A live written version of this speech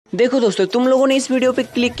देखो दोस्तों, तुम लोगों ने इस वीडियो पे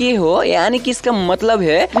क्लिक किए हो, यानी कि इसका मतलब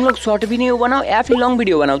है तुम लोग शॉर्ट वीडियो बनाओ या फिर लॉन्ग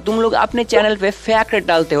वीडियो बनाओ, तुम लोग अपने चैनल पे फैक्ट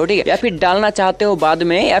डालते हो, ठीक है, या फिर डालना चाहते हो बाद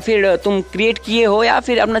में, या फिर तुम क्रिएट किए हो या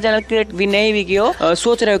फिर अपना चैनल क्रिएट भी नहीं भी किए हो,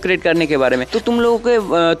 सोच रहे हो क्रिएट करने के बारे में, तो तुम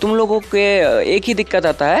लोगों के एक ही दिक्कत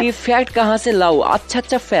आता है कि फैक्ट कहाँ से लाओ,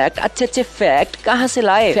 अच्छे फैक्ट कहाँ से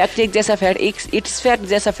लाए, फैक्ट जैसा फैक्ट, इट्स फैक्ट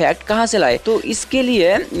जैसा फैक्ट कहाँ से लाए। तो इसके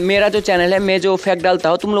लिए मेरा जो चैनल है, मैं जो फैक्ट डालता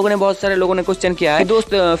हूँ, तुम लोगों ने बहुत सारे लोगों ने क्वेश्चन किया है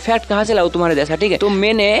दोस्त फैक्ट कहाँ से लाओ तुम्हारे जैसा, ठीक है, तो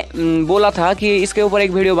मैंने बोला था कि इसके ऊपर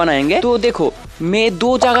एक वीडियो बनाएंगे। तो देखो, मैं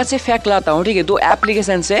दो जगह से फैक्ट लाता हूँ, ठीक है, दो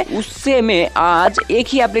एप्लीकेशन से, उससे मैं आज एक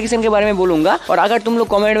ही एप्लीकेशन के बारे में बोलूंगा, और अगर तुम लोग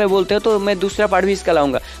कमेंट में बोलते हो तो मैं दूसरा पार्ट भी इसका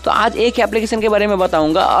लाऊंगा। तो आज एक ही एप्लीकेशन के बारे में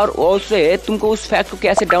बताऊंगा, और उससे तुमको उस फैक्ट को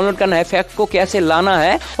कैसे डाउनलोड करना है, फैक्ट को कैसे लाना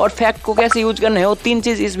है और फैक्ट को कैसे यूज करना है, वो तीन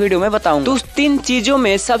चीज इस वीडियो में बताऊंगा। तो उस तीन चीजों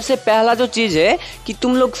में सबसे पहला जो चीज है कि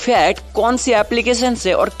तुम लोग फैक्ट कौन सी एप्लीकेशन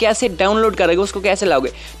से और कैसे डाउनलोड करोगे, उसको कैसे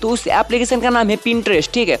लाओगे। तो उस एप्लीकेशन का नाम है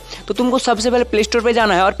पिंटरेस्ट, ठीक है। तो तुमको सबसे पहले प्ले स्टोर पे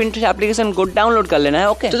जाना है और पिंटरेस्ट एप्लीकेशन को डाउनलोड कर लेना है,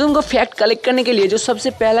 ओके। तो तुमको फैक्ट कलेक्ट करने के लिए जो सबसे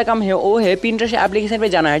पहला काम है वो है पिंटरेस्ट एप्लीकेशन पे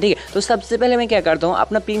जाना है, ठीक है। तो सबसे पहले मैं क्या करता हूँ,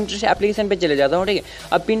 अपना पिंटरेस्ट एप्लीकेशन पे चले जाता हूँ, ठीक है।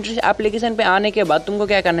 अब पिंटरेस्ट एप्लीकेशन पे आने के बाद तुमको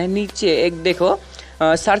क्या करना है, नीचे एक देखो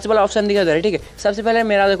सर्च वाला ऑप्शन दिखा दे रहा है, ठीक है। सबसे पहले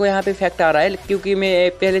मेरा देखो यहाँ पे फैक्ट आ रहा है, क्योंकि मैं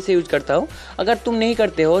पहले से यूज करता हूँ। अगर तुम नहीं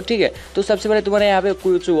करते हो, ठीक है, तो सबसे पहले तुम्हारे यहाँ पे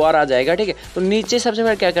कुछ और आ जाएगा, ठीक है। तो नीचे सबसे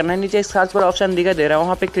पहले क्या करना है, नीचे सर्च वाला ऑप्शन दिखा दे रहा है,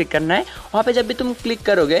 वहाँ पे क्लिक करना है। वहाँ पे जब भी तुम क्लिक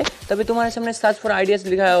करोगे तभी तुम्हारे सामने सर्च फॉर आइडियाज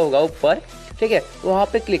लिखा होगा ऊपर, ठीक है, वहाँ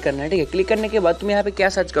पे क्लिक करना है, ठीक है। क्लिक करने के बाद तुम यहाँ पे क्या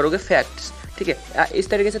सर्च करोगे, फैक्ट्स, ठीक है। इस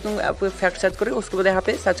तरीके से तुम फैक्ट सर्च करोगे, उसके बाद यहाँ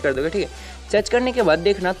पे सर्च कर दोगे, ठीक है। सर्च करने के बाद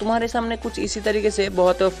देखना तुम्हारे सामने कुछ इसी तरीके से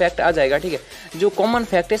बहुत फैक्ट आ जाएगा, ठीक है। जो कॉमन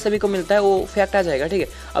फैक्ट है, सभी को मिलता है, वो फैक्ट आ जाएगा, ठीक है।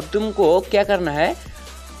 अब तुमको क्या करना है,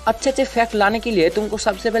 अच्छे फैक्ट लाने के लिए तुमको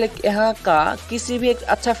सबसे पहले यहाँ का किसी भी एक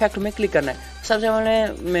अच्छा फैक्ट में क्लिक करना है। सबसे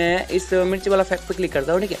पहले मैं इस मिर्ची वाला फैक्ट पे क्लिक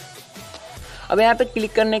करता हूँ, ठीक है। अब यहाँ पे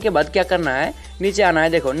क्लिक करने के बाद क्या करना है, नीचे आना है।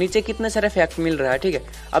 देखो नीचे कितने सारे फैक्ट मिल रहा है, ठीक है।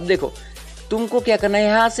 अब देखो तुमको क्या करना है,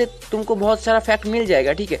 यहाँ से तुमको बहुत सारा फैक्ट मिल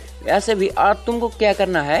जाएगा, ठीक है, ऐसे भी। और तुमको क्या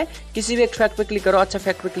करना है, किसी भी एक फैक्ट पे क्लिक करो, अच्छा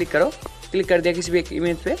फैक्ट पे क्लिक करो, क्लिक कर दिया किसी भी एक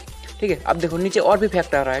इमेज पे, ठीक है। अब देखो नीचे और भी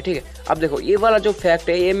फैक्ट आ रहा है, ठीक है। अब देखो ये वाला जो फैक्ट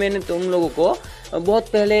है, ये मैंने तुम लोगों को बहुत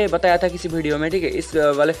पहले बताया था किसी वीडियो में, ठीक है, इस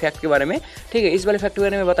वाले फैक्ट के बारे में, ठीक है, इस वाले फैक्ट के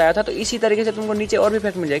बारे में बताया था। तो इसी तरीके से तुमको नीचे और भी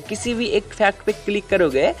फैक्ट मिल जाएगा। किसी भी एक फैक्ट पे क्लिक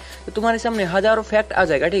करोगे तो तुम्हारे सामने हजारों फैक्ट आ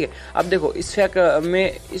जाएगा, ठीक है। अब देखो इस फैक्ट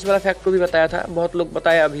में इस वाला फैक्ट को भी बताया था, बहुत लोग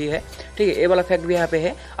बताया अभी है, ठीक है। ये वाला फैक्ट भी यहाँ पे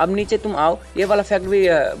है। अब नीचे तुम आओ, ये वाला फैक्ट भी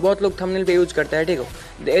बहुत लोग थंबनेल पे यूज करते हैं, ठीक है।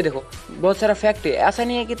 ये देखो बहुत सारा फैक्ट है, ऐसा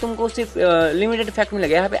नहीं है कि तुमको सिर्फ लिमिटेड फैक्ट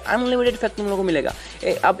मिलेगा, यहाँ पे अनलिमिटेड फैक्ट तुम लोगों को मिलेगा।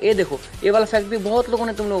 अब ये देखो ये वाला फैक्ट भी बहुत लोगों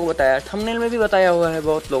ने तुम लोगों को बताया, थंबनेल में भी बताया हुआ है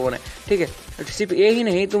बहुत लोगों ने, ठीक है। सिर्फ ये ही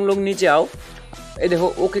नहीं, तुम लोग नीचे आओ, ये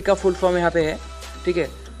देखो ओके का फुल फॉर्म यहाँ पे है, ठीक है।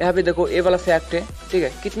 यहाँ पे देखो ये वाला फैक्ट है, ठीक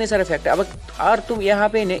है, कितने सारे फैक्ट है। अब और तुम यहाँ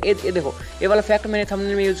पे नहीं, ये देखो ये वाला फैक्ट मैंने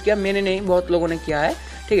थंबनेल में यूज किया, मैंने नहीं, बहुत लोगों ने किया है,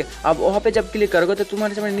 ठीक है। अब वहाँ पे जब क्लिक करोगे तो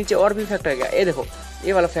तुम्हारे सामने नीचे और भी फैक्ट आ गया। ये देखो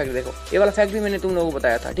ये वाला फैक्ट, देखो ये वाला फैक्ट भी मैंने तुम लोगों को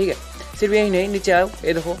बताया था, ठीक है। सिर्फ यही नहीं, नीचे आओ,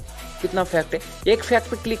 ये देखो कितना फैक्ट है। एक फैक्ट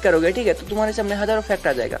पे क्लिक करोगे, ठीक है, तो तुम्हारे सामने हजारों फैक्ट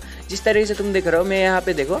आ जाएगा। जिस तरीके से तुम देख रहे हो, मैं यहाँ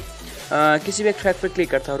पे देखो किसी भी एक फैक्ट पे क्लिक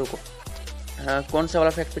करता हूँ, रुको कौन सा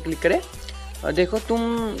वाला फैक्ट पे क्लिक करें, देखो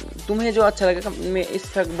तुम्हें जो अच्छा लगेगा, मैं इस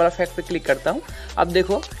वाला फैक्ट पे क्लिक करता हूँ। अब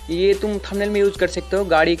देखो ये तुम थंबनेल में यूज़ कर सकते हो,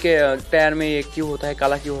 गाड़ी के टायर में ये क्यों होता है,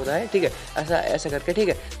 काला क्यों होता है, ठीक है, ऐसा करके, ठीक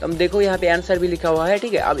है। तो हम देखो यहाँ पे आंसर भी लिखा हुआ है,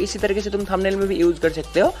 ठीक है। अब इसी तरीके से तुम थंबनेल में भी यूज़ कर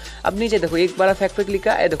सकते हो। अब नीचे देखो एक वाला फैक्ट पे क्लिक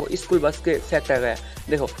है, देखो स्कूल बस के फैक्ट आ गया,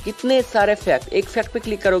 देखो कितने सारे फैक्ट। एक फैक्ट पे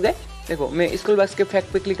क्लिक करोगे, देखो मैं स्कूल बस के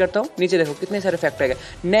फैक्ट पे क्लिक करता हूँ, नीचे देखो कितने सारे फैक्ट आएगा,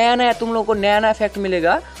 नया तुम लोगों को नया फैक्ट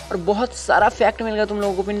मिलेगा, और बहुत सारा फैक्ट मिलेगा तुम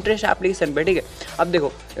लोगों को पिंटरेस्ट एप्लीकेशन पे, ठीक है। अब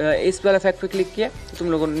देखो इस वाला फैक्ट पे क्लिक किया तो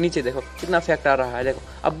तुम लोगों को नीचे देखो कितना फैक्ट आ रहा है, देखो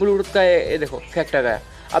अब ब्लूटूथ का ये देखो फैक्ट आ गया।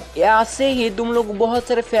 अब ऐसे ही तुम लोग बहुत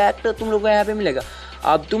सारे फैक्ट तुम लोगों को यहाँ पे मिलेगा।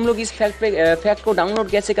 अब तुम लोग इस फैक्ट को डाउनलोड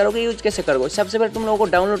कैसे करोगे, यूज कैसे करोगे। सबसे पहले तुम लोगों को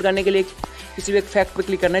डाउनलोड करने के लिए किसी भी एक फैक्ट पे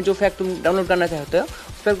क्लिक करना है, जो फैक्ट तुम डाउनलोड करना चाहते हो।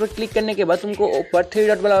 उस फैक्ट पर क्लिक करने के बाद तुमको ऊपर 3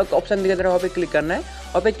 डॉट वाला ऑप्शन दिखा दे रहा है, वहाँ पे क्लिक करना है।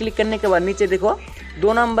 वहाँ पे क्लिक करने के बाद नीचे देखो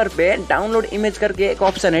 2 नंबर पे डाउनलोड इमेज करके एक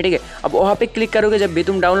ऑप्शन है, ठीक है। अब वहाँ पे क्लिक करोगे जब भी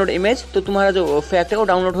तुम डाउनलोड इमेज, तो तुम्हारा जो फैक्ट है वो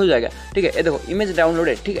डाउनलोड हो जाएगा, ठीक है। ये देखो इमेज डाउनलोड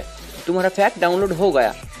है, ठीक है, तुम्हारा फैक्ट डाउनलोड हो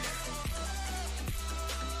गया।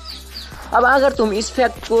 अब अगर तुम इस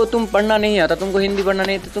फैक्ट को तुम पढ़ना नहीं आता, तुमको हिंदी पढ़ना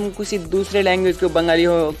नहीं, तो तुम किसी दूसरे लैंग्वेज को, बंगाली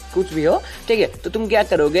हो कुछ भी हो, ठीक है, तो तुम क्या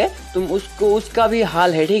करोगे, तुम उसका भी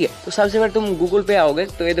हाल है, ठीक है। तो सबसे पहले तुम गूगल पे आओगे,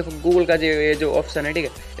 तो ये देखो गूगल का जो ऑप्शन है, ठीक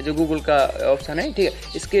है, ये जो गूगल का ऑप्शन है, ठीक है,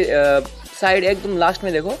 इसके साइड एकदम लास्ट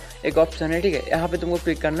में देखो एक ऑप्शन है, ठीक है, यहाँ पे तुमको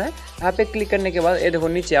क्लिक करना है। यहाँ पे क्लिक करने के बाद ये देखो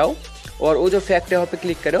नीचे आओ, और वो जो फैक्ट है वहाँ पे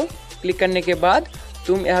क्लिक करो। क्लिक करने के बाद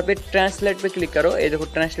तुम यहाँ पे ट्रांसलेट पे क्लिक करो, ये देखो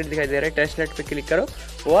ट्रांसलेट दिखाई दे रहा है, ट्रांसलेट पे क्लिक करो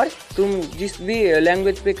और तुम जिस भी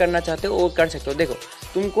लैंग्वेज पे करना चाहते हो वो कर सकते हो। देखो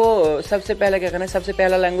तुमको सबसे पहले क्या करना है, सबसे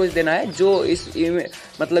पहला लैंग्वेज देना है जो इस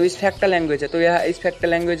मतलब इस फैक्ट लैंग्वेज है, तो यह इस फैक्ट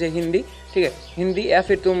लैंग्वेज है हिंदी, ठीक है, हिंदी। या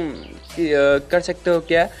फिर तुम कर सकते हो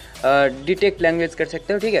क्या, डिटेक्ट लैंग्वेज कर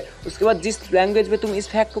सकते हो, ठीक है। उसके बाद जिस लैंग्वेज में तुम इस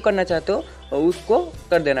फैक्ट को करना चाहते हो उसको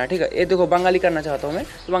कर देना, ठीक है। ये देखो बंगाली करना चाहता हूँ मैं,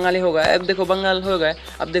 तो बंगाली होगा, अब देखो बंगाल हो गया।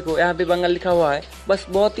 अब देखो यहाँ पे बंगाल लिखा हुआ है, बस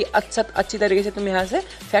बहुत ही अच्छी तरीके से तुम यहाँ से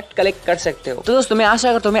फैक्ट कलेक्ट कर सकते हो। तो दोस्तों मैं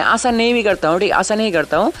आशा करता हूँ, मैं आशा नहीं भी करता हूँ, ठीक, आशा नहीं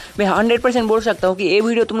करता हूँ, मैं 100% बोल सकता हूँ कि ये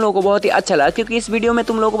वीडियो तुम लोगों को बहुत ही अच्छा लगा, क्योंकि इस वीडियो में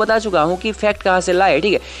तुम लोगों को बता चुका हूँ कि फैक्ट कहाँ से लाए,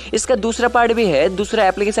 ठीक है। इसका दूसरा पार्ट भी है, दूसरा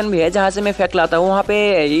एप्लीकेशन भी है जहाँ से मैं फैक्ट लाता हूँ, वहाँ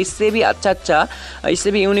पे इससे भी अच्छा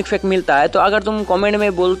इससे भी यूनिक फैक्ट मिलता है। तो अगर तुम कमेंट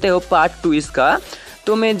में बोलते हो पार्ट 2 इसका,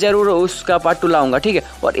 तो मैं जरूर उसका पार्ट 2 लाऊंगा, ठीक है।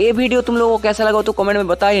 और ये वीडियो तुम लोगों को कैसा लगा तो कमेंट में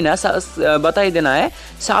बता ही देना है।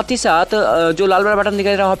 साथ ही साथ जो लाल वाला बटन दिखाई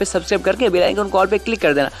दे रहा है वहाँ पे सब्सक्राइब करके बेल आइकन कॉल पे क्लिक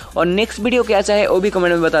कर देना, और नेक्स्ट वीडियो क्या चाहे वो भी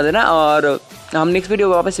कमेंट में बता देना, और हम नेक्स्ट वीडियो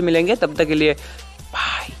वापस से मिलेंगे। तब तक के लिए